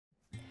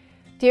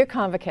Dear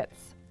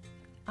Convocates,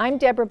 I'm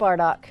Deborah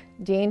Bardock,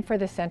 Dean for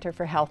the Center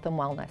for Health and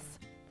Wellness,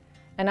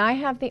 and I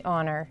have the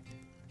honor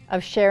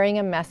of sharing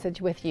a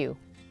message with you.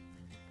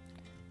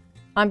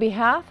 On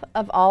behalf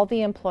of all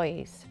the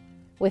employees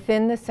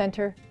within the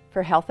Center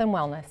for Health and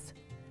Wellness,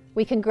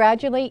 we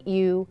congratulate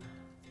you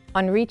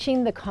on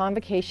reaching the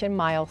convocation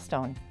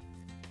milestone.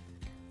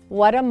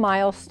 What a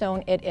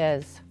milestone it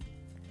is.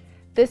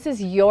 This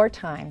is your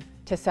time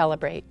to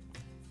celebrate.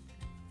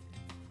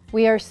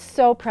 We are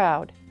so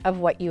proud of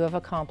what you have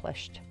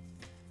accomplished.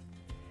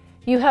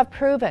 You have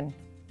proven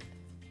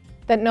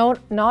that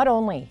not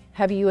only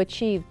have you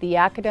achieved the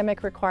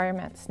academic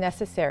requirements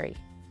necessary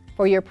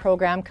for your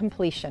program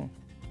completion,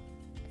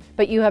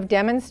 but you have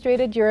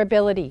demonstrated your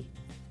ability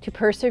to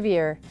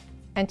persevere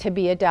and to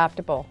be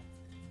adaptable.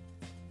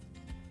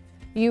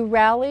 You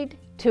rallied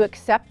to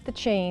accept the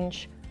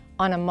change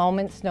on a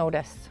moment's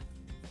notice.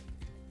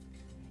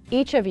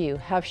 Each of you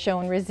have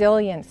shown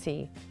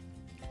resiliency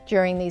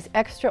during these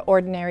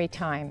extraordinary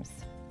times.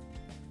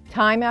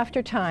 Time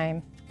after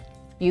time,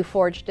 you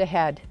forged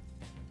ahead.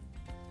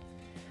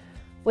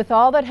 With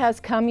all that has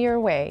come your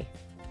way,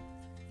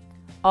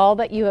 all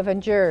that you have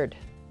endured,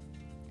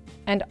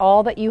 and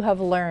all that you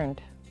have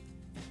learned,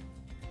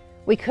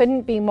 we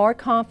couldn't be more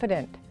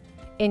confident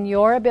in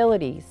your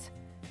abilities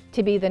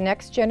to be the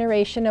next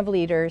generation of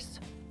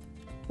leaders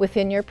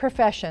within your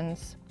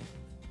professions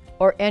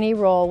or any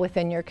role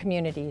within your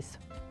communities.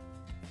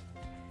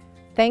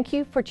 Thank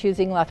you for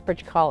choosing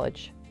Lethbridge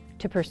College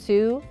to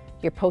pursue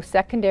your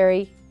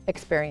post-secondary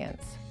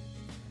experience.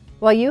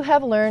 While you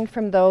have learned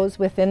from those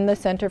within the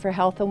Center for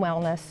Health and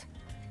Wellness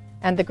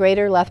and the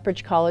greater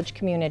Lethbridge College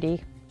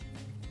community,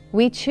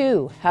 we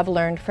too have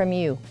learned from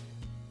you.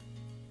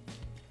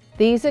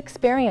 These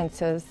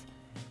experiences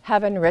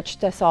have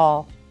enriched us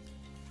all.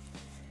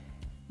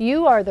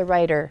 You are the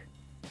writer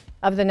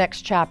of the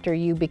next chapter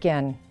you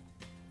begin.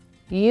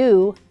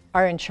 You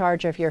are in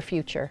charge of your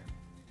future.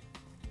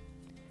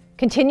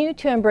 Continue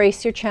to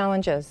embrace your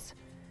challenges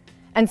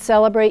and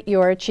celebrate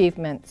your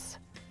achievements.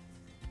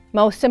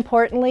 Most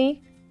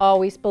importantly,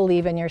 always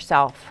believe in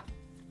yourself.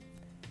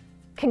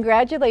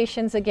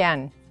 Congratulations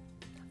again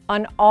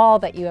on all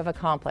that you have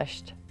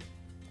accomplished.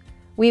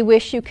 We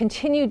wish you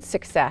continued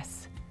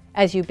success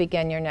as you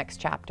begin your next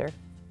chapter.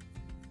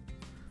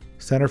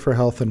 Center for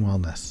Health and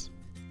Wellness,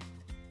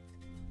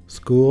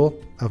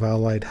 School of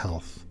Allied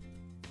Health,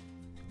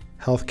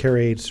 Healthcare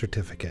Aid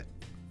Certificate,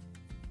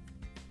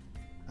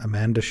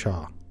 Amanda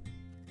Shaw,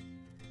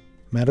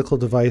 Medical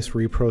Device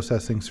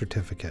Reprocessing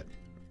Certificate,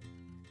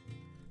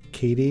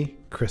 Katie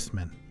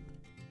Chrisman,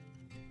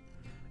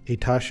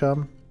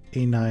 Etasham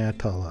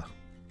Inayatullah,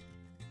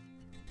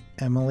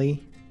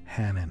 Emily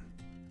Hannon,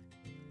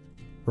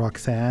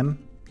 Roxanne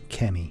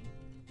Kenny,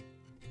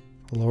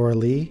 Laura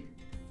Lee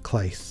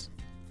Kleiss,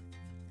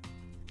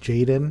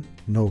 Jaden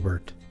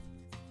Nobert,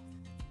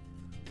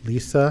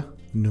 Lisa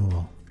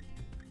Newell,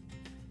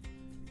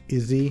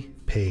 Izzy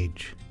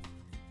Page,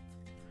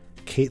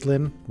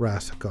 Caitlin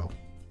Rasico,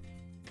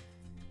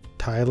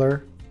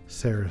 Tyler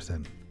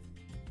Saracen,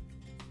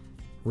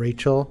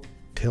 Rachel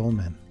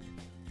Tillman,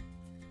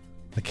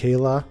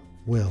 Michaela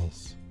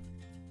Wills,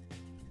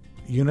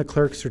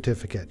 Uniclerk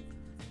Certificate,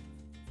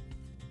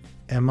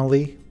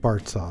 Emily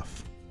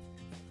Bartsoff,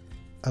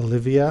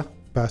 Olivia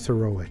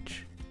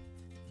Basarowicz,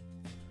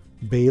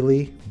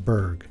 Bailey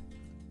Berg,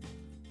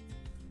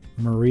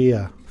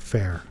 Maria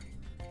Fair,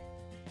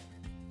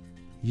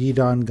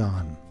 Yidon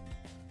Gan,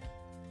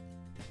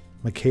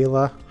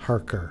 Michaela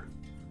Harker,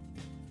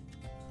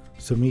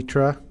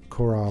 Sumitra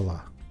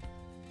Korala,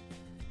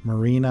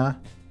 Marina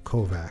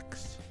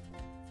Kovacs,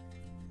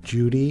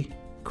 Judy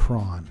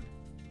Cron,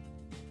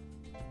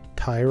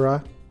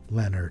 Tyra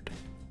Leonard,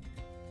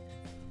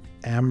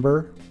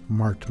 Amber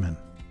Martman,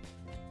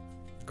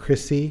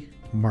 Chrissy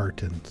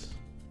Martins,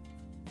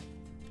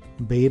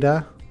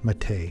 Beta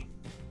Matei,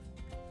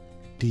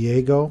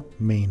 Diego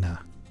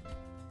Mena,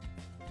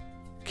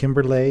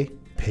 Kimberly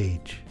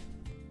Page,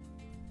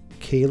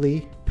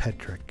 Kaylee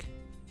Petrick,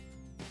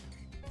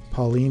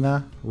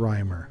 Paulina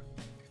Reimer,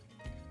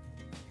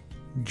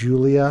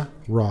 Julia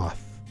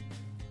Roth,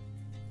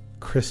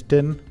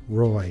 Kristen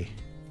Roy,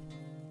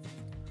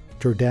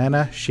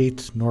 Jordana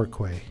Sheets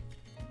Norquay,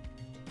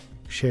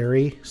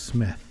 Sherry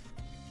Smith,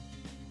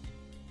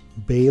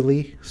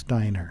 Bailey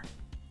Steiner,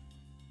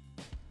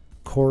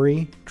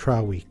 Corey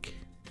Trawick,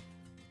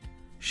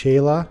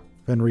 Shayla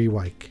Van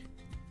Reewijk,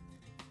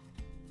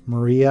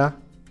 Maria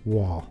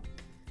Wall,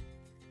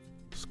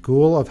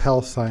 School of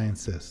Health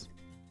Sciences,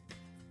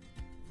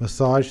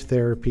 Massage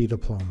Therapy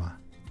Diploma,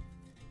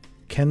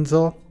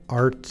 Kenzel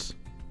Arts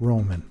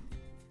Roman,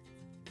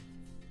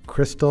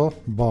 Crystal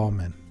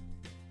Ballman,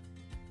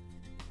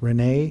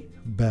 Renee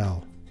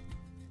Bell,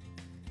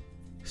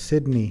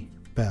 Sydney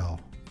Bell,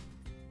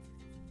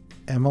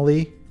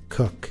 Emily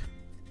Cook,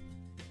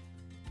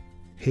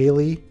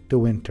 Haley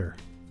DeWinter,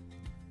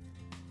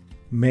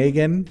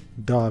 Megan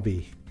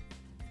Dobby,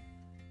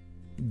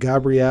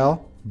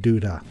 Gabrielle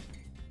Duda,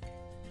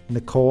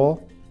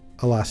 Nicole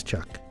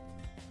Alaschuk,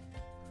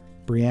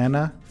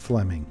 Brianna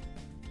Fleming,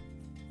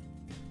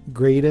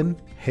 Graydon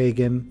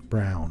Hagen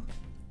Brown,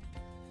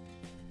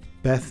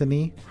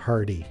 Bethany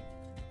Hardy,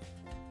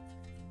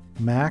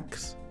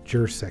 Max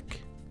Jursic,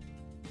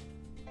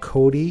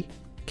 Cody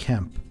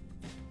Kemp,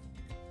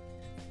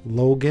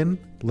 Logan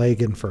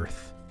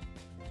Lagenfirth,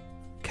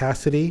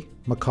 Cassidy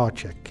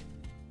McCawchick,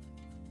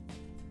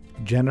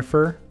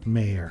 Jennifer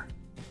Mayer,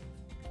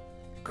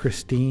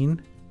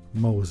 Christine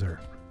Moser,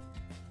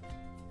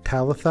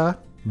 Talitha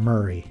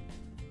Murray,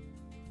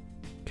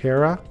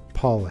 Kara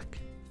Pollock,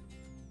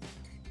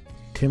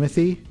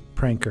 Timothy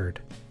Prankard,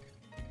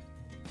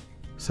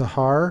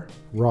 Sahar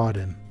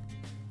Rodden,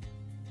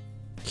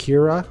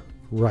 Kira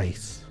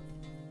Rice,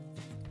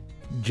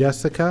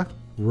 Jessica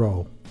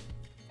Rowe,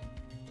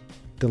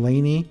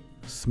 Delaney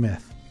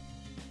Smith,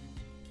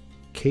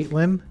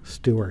 Caitlin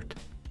Stewart,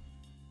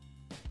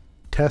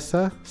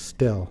 Tessa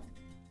Still,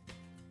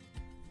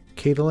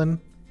 Caitlin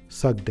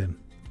Sugden,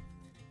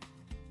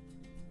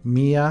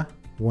 Mia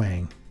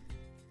Wang.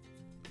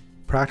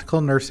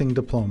 Practical Nursing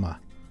Diploma,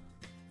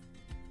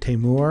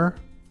 Taimur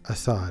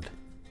Assad.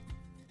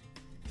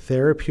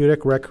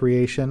 Therapeutic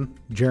Recreation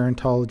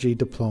Gerontology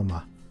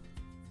Diploma,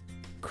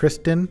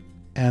 Kristen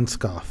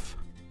Anskoff,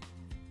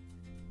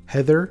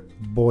 Heather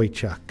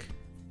Boychuk,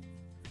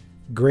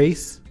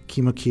 Grace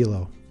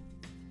Kimokilo,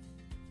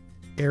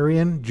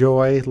 Arian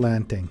Joy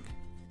Lanting,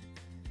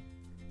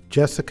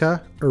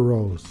 Jessica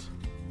Eroz,